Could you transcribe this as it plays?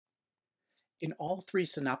In all three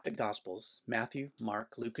synoptic gospels, Matthew,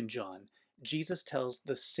 Mark, Luke, and John, Jesus tells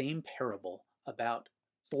the same parable about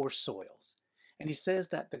four soils. And he says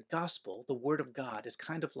that the gospel, the word of God, is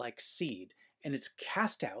kind of like seed, and it's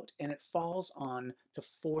cast out and it falls on to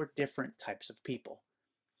four different types of people.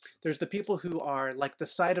 There's the people who are like the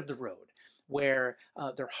side of the road, where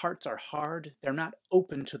their hearts are hard. They're not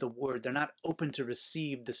open to the word. They're not open to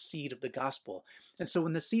receive the seed of the gospel. And so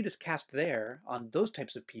when the seed is cast there on those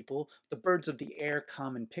types of people, the birds of the air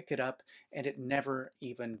come and pick it up, and it never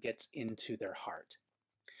even gets into their heart.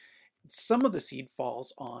 Some of the seed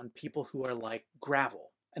falls on people who are like gravel.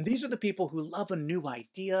 And these are the people who love a new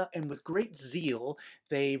idea, and with great zeal,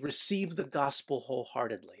 they receive the gospel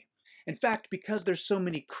wholeheartedly. In fact, because there's so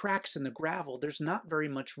many cracks in the gravel, there's not very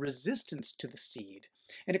much resistance to the seed.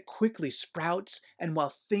 And it quickly sprouts, and while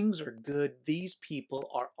things are good, these people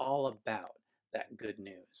are all about that good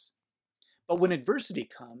news. But when adversity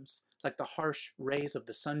comes, like the harsh rays of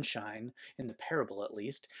the sunshine, in the parable at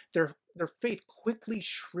least, their faith quickly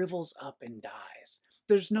shrivels up and dies.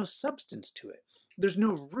 There's no substance to it, there's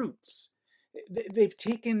no roots. They've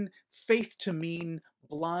taken faith to mean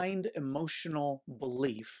blind emotional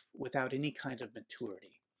belief without any kind of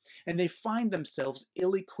maturity. And they find themselves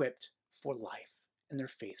ill equipped for life, and their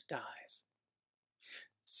faith dies.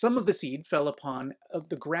 Some of the seed fell upon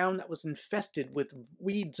the ground that was infested with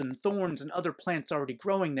weeds and thorns and other plants already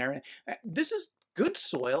growing there. This is good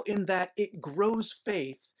soil in that it grows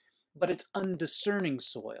faith, but it's undiscerning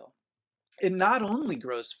soil. It not only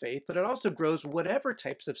grows faith, but it also grows whatever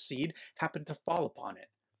types of seed happen to fall upon it.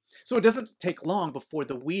 So it doesn't take long before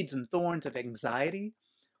the weeds and thorns of anxiety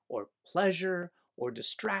or pleasure or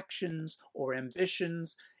distractions or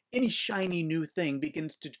ambitions, any shiny new thing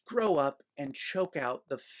begins to grow up and choke out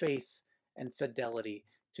the faith and fidelity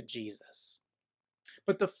to Jesus.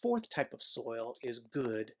 But the fourth type of soil is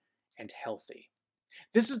good and healthy.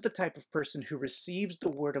 This is the type of person who receives the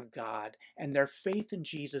word of God, and their faith in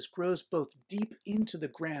Jesus grows both deep into the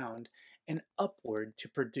ground and upward to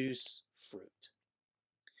produce fruit.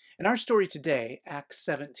 In our story today, Acts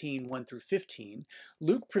 17, 1 through 15,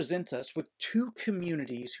 Luke presents us with two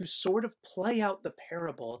communities who sort of play out the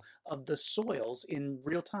parable of the soils in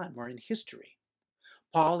real time or in history.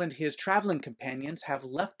 Paul and his traveling companions have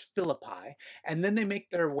left Philippi, and then they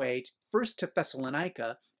make their way first to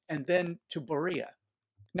Thessalonica and then to Berea.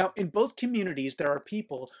 Now, in both communities, there are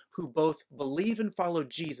people who both believe and follow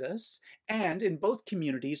Jesus, and in both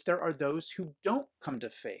communities, there are those who don't come to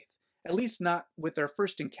faith, at least not with their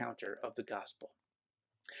first encounter of the gospel.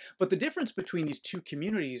 But the difference between these two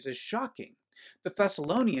communities is shocking. The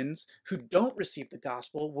Thessalonians, who don't receive the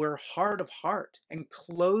gospel, were hard of heart and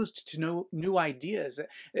closed to no new ideas.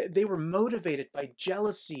 They were motivated by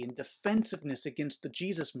jealousy and defensiveness against the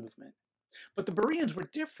Jesus movement. But the Bereans were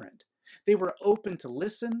different. They were open to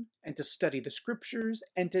listen and to study the scriptures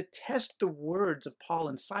and to test the words of Paul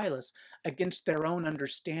and Silas against their own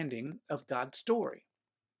understanding of God's story.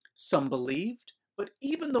 Some believed, but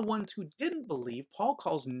even the ones who didn't believe, Paul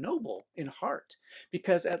calls noble in heart,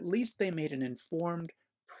 because at least they made an informed,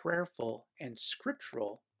 prayerful, and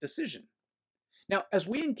scriptural decision. Now, as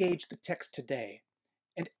we engage the text today,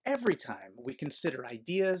 and every time we consider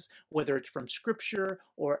ideas, whether it's from scripture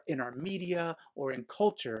or in our media or in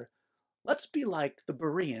culture, let's be like the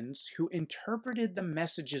Bereans who interpreted the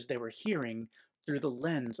messages they were hearing through the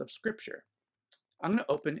lens of scripture. I'm going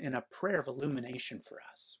to open in a prayer of illumination for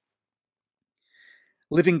us.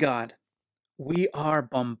 Living God, we are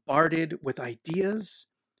bombarded with ideas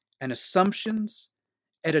and assumptions,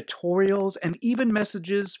 editorials, and even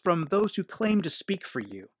messages from those who claim to speak for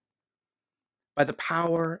you. By the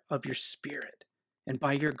power of your Spirit and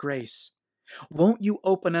by your grace, won't you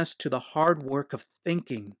open us to the hard work of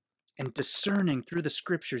thinking and discerning through the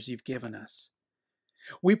scriptures you've given us?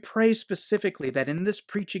 We pray specifically that in this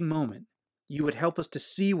preaching moment, you would help us to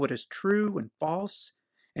see what is true and false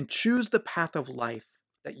and choose the path of life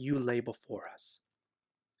that you lay before us.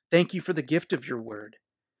 Thank you for the gift of your word.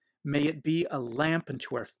 May it be a lamp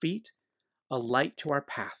unto our feet, a light to our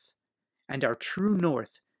path, and our true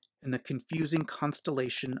north in the confusing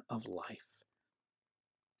constellation of life.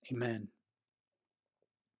 Amen.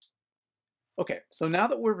 Okay, so now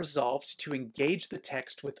that we're resolved to engage the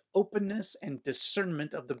text with openness and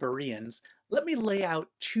discernment of the Bereans, let me lay out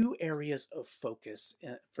two areas of focus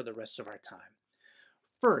for the rest of our time.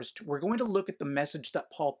 First, we're going to look at the message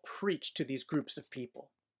that Paul preached to these groups of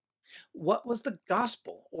people. What was the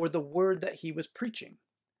gospel or the word that he was preaching?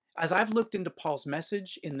 As I've looked into Paul's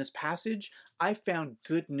message in this passage, I found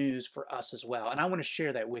good news for us as well, and I want to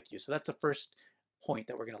share that with you. So that's the first point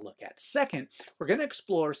that we're going to look at. Second, we're going to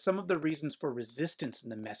explore some of the reasons for resistance in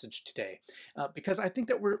the message today, because I think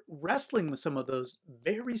that we're wrestling with some of those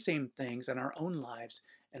very same things in our own lives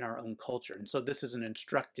and our own culture. And so this is an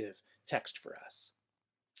instructive text for us.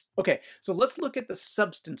 Okay, so let's look at the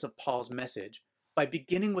substance of Paul's message by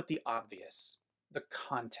beginning with the obvious, the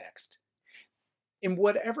context. In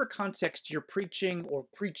whatever context you're preaching or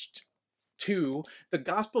preached to, the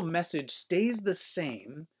gospel message stays the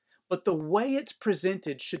same, but the way it's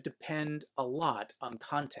presented should depend a lot on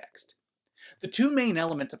context. The two main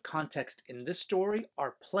elements of context in this story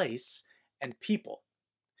are place and people.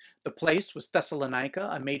 The place was Thessalonica,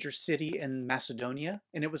 a major city in Macedonia,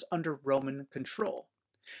 and it was under Roman control.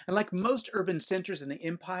 And like most urban centers in the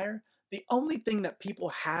empire, the only thing that people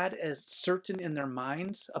had as certain in their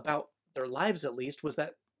minds, about their lives at least, was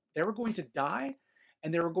that they were going to die,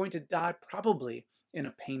 and they were going to die probably in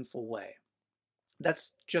a painful way.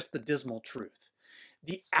 That's just the dismal truth.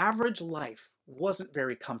 The average life wasn't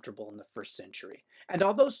very comfortable in the first century. And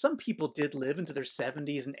although some people did live into their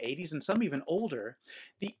 70s and 80s, and some even older,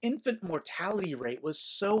 the infant mortality rate was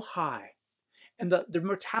so high, and the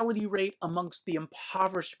mortality rate amongst the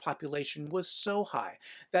impoverished population was so high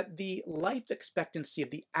that the life expectancy of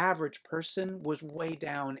the average person was way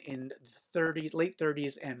down in the late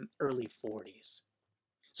 30s and early 40s.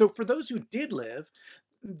 So for those who did live,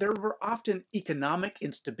 there were often economic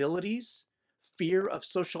instabilities, fear of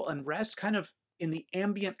social unrest, kind of in the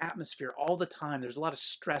ambient atmosphere all the time. There's a lot of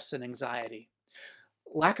stress and anxiety.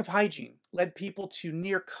 Lack of hygiene led people to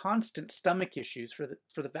near constant stomach issues for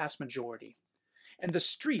the vast majority. And the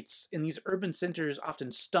streets in these urban centers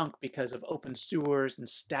often stunk because of open sewers and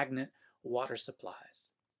stagnant water supplies.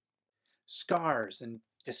 Scars and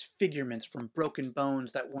disfigurements from broken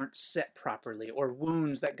bones that weren't set properly or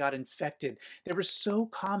wounds that got infected. They were so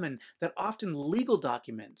common that often legal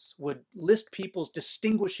documents would list people's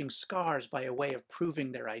distinguishing scars by a way of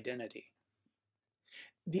proving their identity.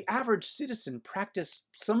 The average citizen practiced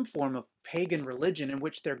some form of pagan religion in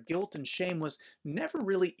which their guilt and shame was never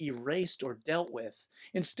really erased or dealt with.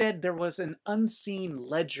 Instead, there was an unseen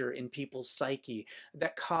ledger in people's psyche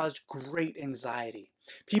that caused great anxiety.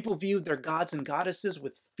 People viewed their gods and goddesses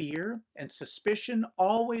with fear and suspicion,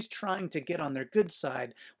 always trying to get on their good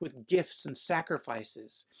side with gifts and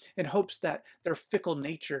sacrifices, in hopes that their fickle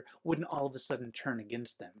nature wouldn't all of a sudden turn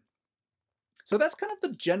against them. So that's kind of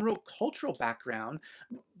the general cultural background,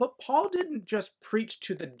 but Paul didn't just preach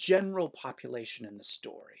to the general population in the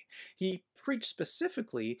story. He preached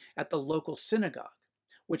specifically at the local synagogue,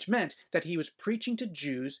 which meant that he was preaching to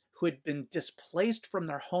Jews who had been displaced from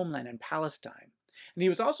their homeland in Palestine. And he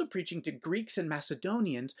was also preaching to Greeks and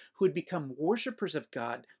Macedonians who had become worshipers of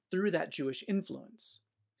God through that Jewish influence.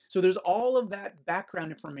 So there's all of that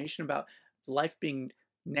background information about life being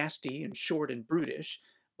nasty and short and brutish,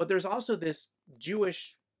 but there's also this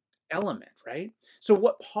Jewish element, right? So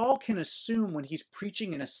what Paul can assume when he's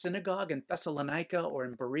preaching in a synagogue in Thessalonica or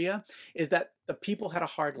in Berea is that the people had a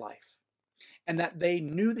hard life and that they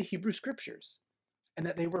knew the Hebrew scriptures and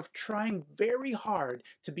that they were trying very hard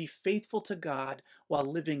to be faithful to God while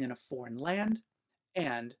living in a foreign land,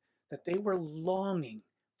 and that they were longing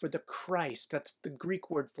for the Christ, that's the Greek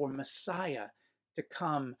word for Messiah, to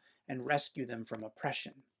come and rescue them from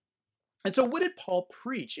oppression. And so what did Paul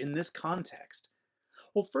preach in this context?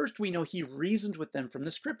 Well, first we know he reasoned with them from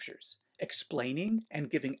the scriptures, explaining and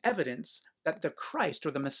giving evidence that the Christ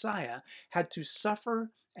or the Messiah had to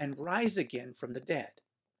suffer and rise again from the dead.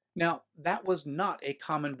 Now, that was not a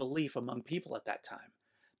common belief among people at that time.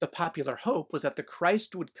 The popular hope was that the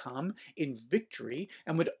Christ would come in victory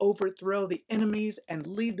and would overthrow the enemies and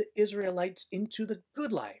lead the Israelites into the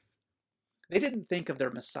good life. They didn't think of their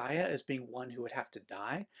Messiah as being one who would have to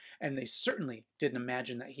die, and they certainly didn't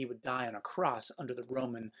imagine that he would die on a cross under the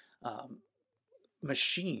Roman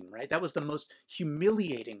machine, right? That was the most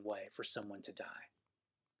humiliating way for someone to die.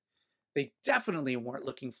 They definitely weren't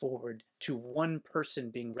looking forward to one person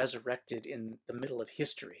being resurrected in the middle of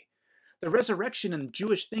history. The resurrection in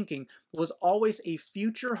Jewish thinking was always a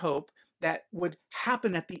future hope that would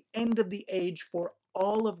happen at the end of the age for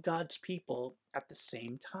all of God's people at the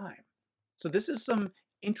same time. So this is some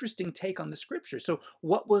interesting take on the scripture. So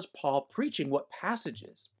what was Paul preaching? What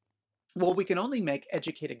passages? Well, we can only make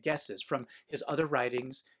educated guesses from his other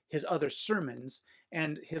writings, his other sermons,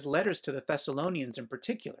 and his letters to the Thessalonians in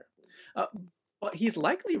particular. But he's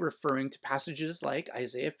likely referring to passages like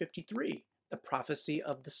Isaiah 53, the prophecy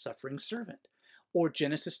of the suffering servant, or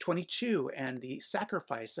Genesis 22 and the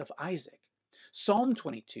sacrifice of Isaac. Psalm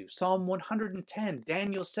 22, Psalm 110,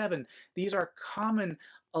 Daniel 7, these are common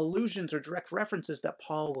allusions or direct references that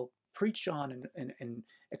Paul will preach on and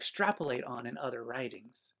extrapolate on in other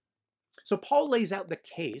writings. So Paul lays out the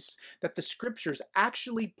case that the scriptures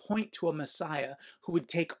actually point to a Messiah who would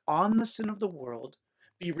take on the sin of the world,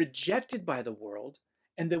 be rejected by the world,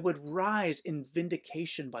 and that would rise in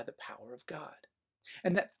vindication by the power of God.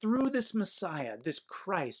 And that through this Messiah, this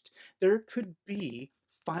Christ, there could be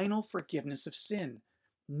final forgiveness of sin,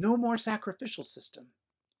 no more sacrificial system.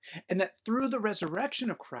 And that through the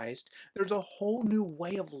resurrection of Christ, there's a whole new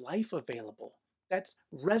way of life available.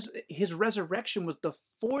 His resurrection was the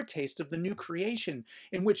foretaste of the new creation,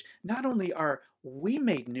 in which not only are we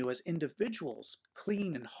made new as individuals,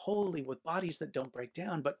 clean and holy with bodies that don't break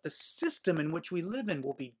down, but the system in which we live in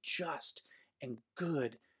will be just and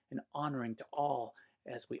good and honoring to all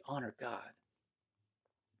as we honor God.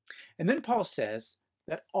 And then Paul says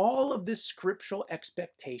that all of this scriptural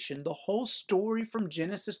expectation, the whole story from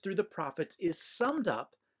Genesis through the prophets, is summed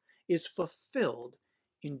up, is fulfilled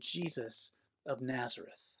in Jesus of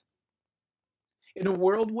Nazareth. In a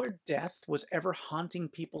world where death was ever haunting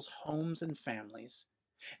people's homes and families,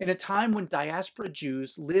 in a time when diaspora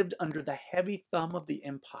Jews lived under the heavy thumb of the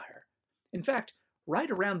empire, in fact,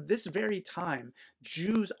 right around this very time,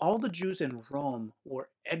 all the Jews in Rome were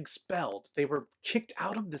expelled. They were kicked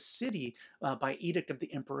out of the city by edict of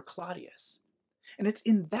the Emperor Claudius. And it's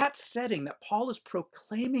in that setting that Paul is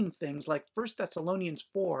proclaiming things like 1 Thessalonians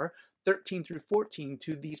 4:13 through 14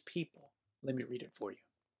 to these people. Let me read it for you.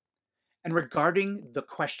 And regarding the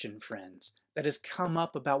question, friends, that has come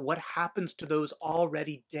up about what happens to those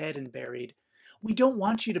already dead and buried, we don't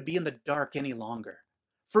want you to be in the dark any longer.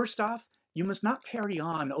 First off, you must not carry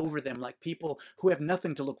on over them like people who have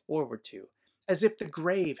nothing to look forward to, as if the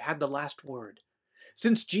grave had the last word.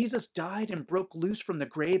 Since Jesus died and broke loose from the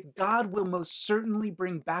grave, God will most certainly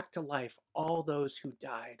bring back to life all those who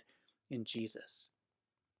died in Jesus.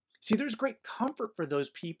 See, there's great comfort for those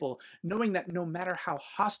people, knowing that no matter how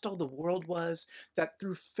hostile the world was, that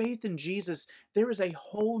through faith in Jesus, there is a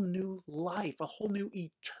whole new life, a whole new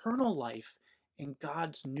eternal life in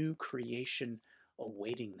God's new creation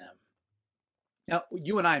awaiting them. Now,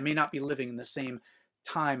 you and I may not be living in the same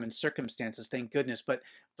time and circumstances, thank goodness, but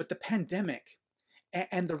the pandemic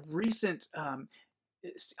and the recent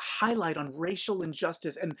highlight on racial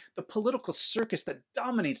injustice and the political circus that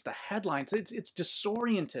dominates the headlines, it's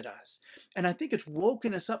disoriented us. And I think it's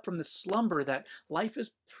woken us up from the slumber that life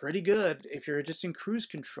is pretty good if you're just in cruise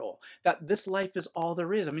control, that this life is all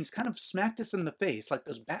there is. I mean, it's kind of smacked us in the face like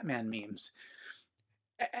those Batman memes.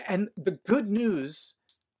 And the good news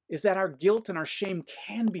is that our guilt and our shame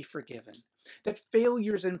can be forgiven, that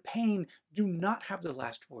failures and pain do not have the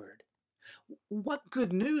last word. What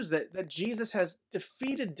good news that Jesus has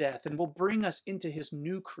defeated death and will bring us into his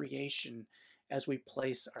new creation as we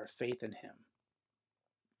place our faith in him.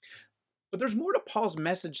 But there's more to Paul's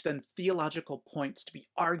message than theological points to be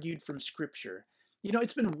argued from Scripture. You know,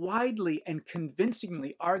 it's been widely and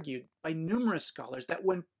convincingly argued by numerous scholars that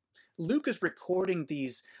when Luke is recording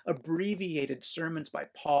these abbreviated sermons by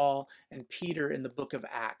Paul and Peter in the book of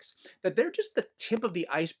Acts, that they're just the tip of the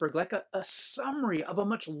iceberg, like a summary of a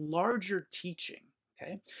much larger teaching.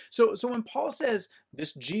 Okay? So when Paul says,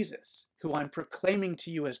 this Jesus, who I'm proclaiming to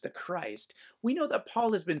you as the Christ, we know that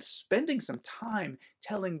Paul has been spending some time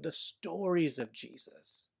telling the stories of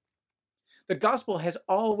Jesus. The gospel has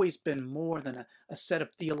always been more than a set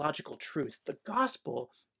of theological truths. The gospel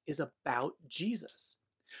is about Jesus.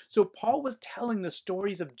 So Paul was telling the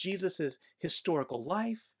stories of Jesus's historical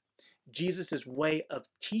life, Jesus's way of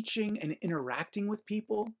teaching and interacting with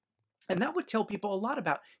people, and that would tell people a lot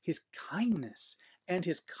about his kindness and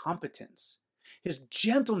his competence, his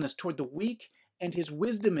gentleness toward the weak, and his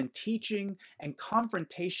wisdom in teaching and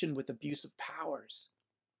confrontation with abusive powers,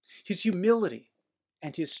 his humility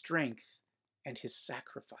and his strength and his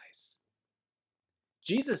sacrifice.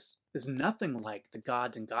 Jesus is nothing like the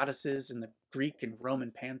gods and goddesses in the Greek and Roman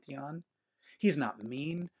pantheon. He's not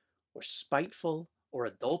mean or spiteful or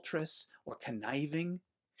adulterous or conniving.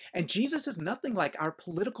 And Jesus is nothing like our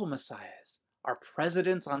political messiahs, our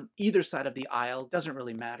presidents on either side of the aisle, doesn't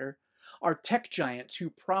really matter, our tech giants who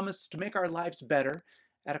promise to make our lives better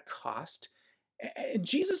at a cost. And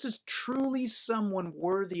Jesus is truly someone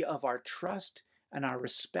worthy of our trust and our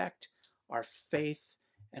respect, our faith,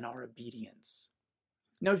 and our obedience.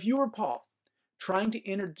 Now, if you were Paul, trying to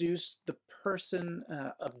introduce the person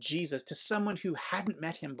of Jesus to someone who hadn't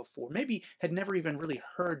met him before, maybe had never even really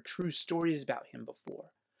heard true stories about him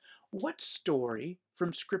before, what story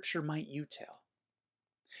from Scripture might you tell?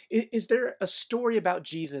 Is there a story about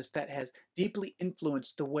Jesus that has deeply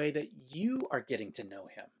influenced the way that you are getting to know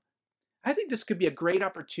him? I think this could be a great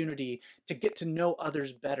opportunity to get to know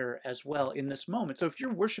others better as well in this moment. So if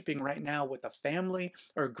you're worshiping right now with a family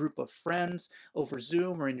or a group of friends over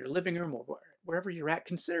Zoom or in your living room or wherever you're at,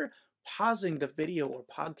 consider pausing the video or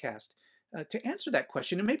podcast to answer that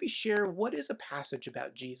question and maybe share what is a passage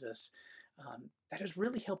about Jesus that has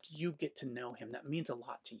really helped you get to know him, that means a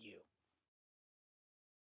lot to you.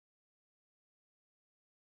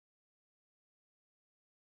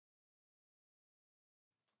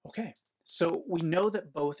 Okay, so we know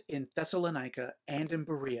that both in Thessalonica and in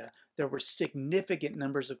Berea, there were significant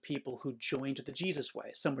numbers of people who joined the Jesus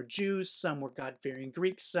way. Some were Jews, some were God fearing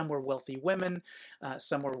Greeks, some were wealthy women,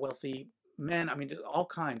 some were wealthy men. I mean, all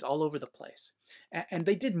kinds, all over the place. And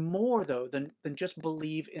they did more, though, than just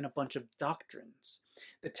believe in a bunch of doctrines.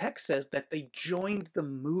 The text says that they joined the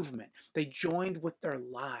movement, they joined with their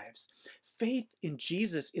lives. Faith in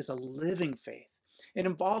Jesus is a living faith. It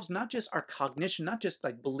involves not just our cognition, not just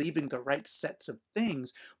like believing the right sets of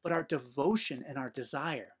things, but our devotion and our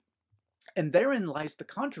desire. And therein lies the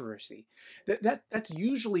controversy. That's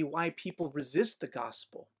usually why people resist the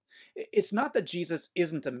gospel. It's not that Jesus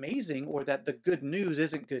isn't amazing or that the good news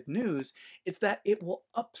isn't good news. It's that it will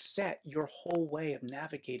upset your whole way of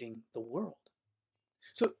navigating the world.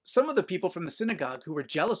 So some of the people from the synagogue who were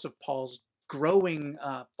jealous of Paul's growing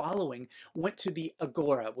following went to the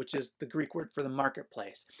agora, which is the Greek word for the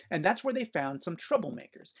marketplace. And that's where they found some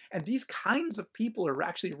troublemakers. And these kinds of people are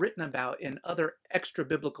actually written about in other extra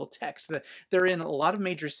biblical texts. They're in a lot of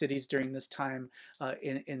major cities during this time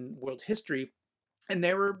in world history. And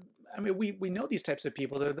they were, I mean, we know these types of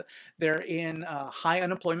people. They're in high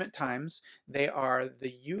unemployment times. They are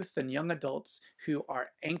the youth and young adults who are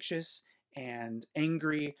anxious and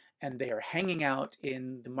angry, and they are hanging out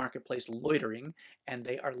in the marketplace loitering, and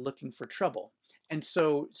they are looking for trouble. And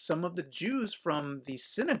so some of the Jews from the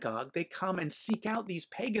synagogue, they come and seek out these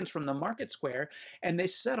pagans from the market square, and they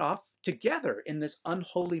set off together in this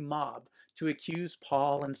unholy mob to accuse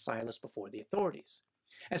Paul and Silas before the authorities.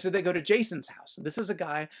 And so they go to Jason's house. This is a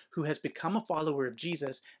guy who has become a follower of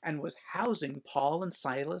Jesus and was housing Paul and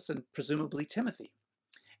Silas and presumably Timothy.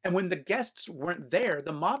 And when the guests weren't there,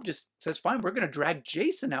 the mob just says, fine, we're going to drag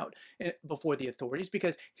Jason out before the authorities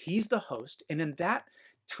because he's the host. And in that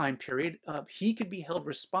time period, he could be held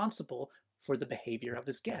responsible for the behavior of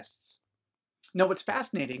his guests. Now, what's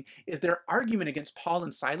fascinating is their argument against Paul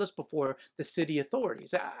and Silas before the city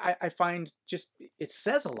authorities. I find just, it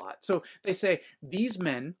says a lot. So they say, these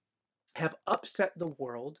men have upset the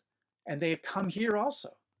world and they have come here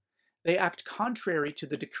also. They act contrary to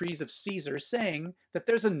the decrees of Caesar, saying that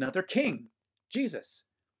there's another king, Jesus.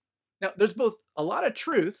 Now, there's both a lot of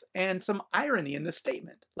truth and some irony in this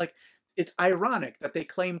statement. Like, it's ironic that they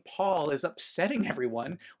claim Paul is upsetting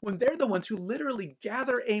everyone when they're the ones who literally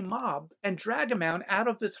gather a mob and drag him out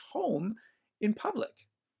of his home in public.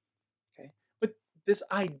 Okay? But this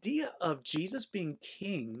idea of Jesus being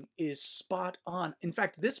king is spot on. In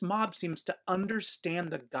fact, this mob seems to understand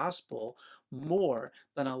the gospel more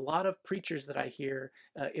than a lot of preachers that I hear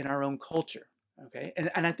in our own culture. Okay,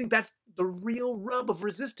 and I think that's the real rub of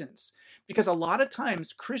resistance, because a lot of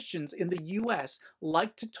times Christians in the US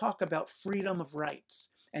like to talk about freedom of rights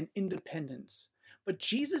and independence. But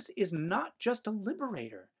Jesus is not just a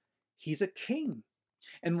liberator, he's a king.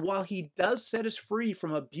 And while he does set us free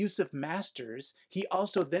from abusive masters, he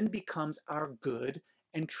also then becomes our good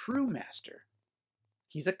and true master.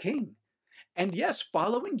 He's a king. And yes,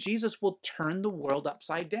 following Jesus will turn the world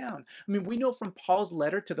upside down. I mean, we know from Paul's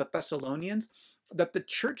letter to the Thessalonians that the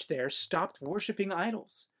church there stopped worshiping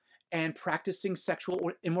idols and practicing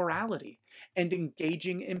sexual immorality and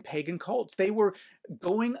engaging in pagan cults. They were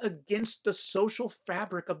going against the social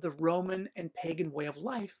fabric of the Roman and pagan way of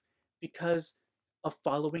life because of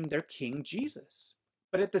following their King Jesus.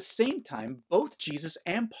 But at the same time, both Jesus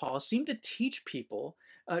and Paul seem to teach people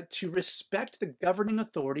to respect the governing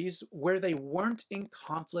authorities where they weren't in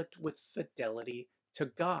conflict with fidelity to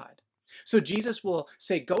God. So Jesus will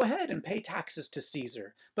say, go ahead and pay taxes to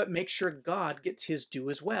Caesar, but make sure God gets his due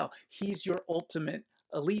as well. He's your ultimate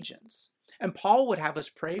allegiance. And Paul would have us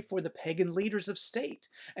pray for the pagan leaders of state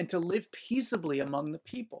and to live peaceably among the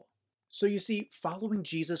people. So you see, following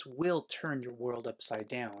Jesus will turn your world upside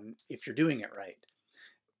down if you're doing it right.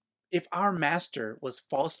 If our master was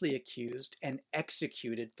falsely accused and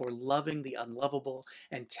executed for loving the unlovable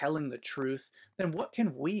and telling the truth, then what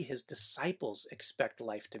can we, his disciples, expect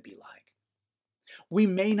life to be like? We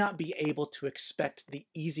may not be able to expect the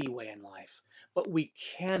easy way in life, but we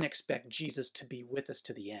can expect Jesus to be with us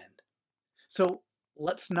to the end. So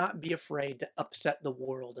let's not be afraid to upset the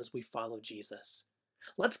world as we follow Jesus.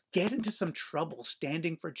 Let's get into some trouble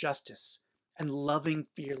standing for justice and loving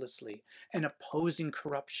fearlessly and opposing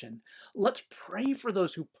corruption. Let's pray for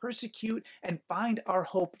those who persecute and find our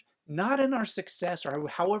hope not in our success or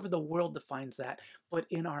however the world defines that, but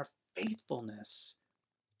in our faithfulness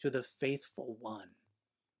to the faithful one.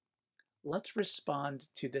 Let's respond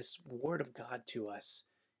to this word of God to us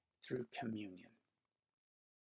through communion.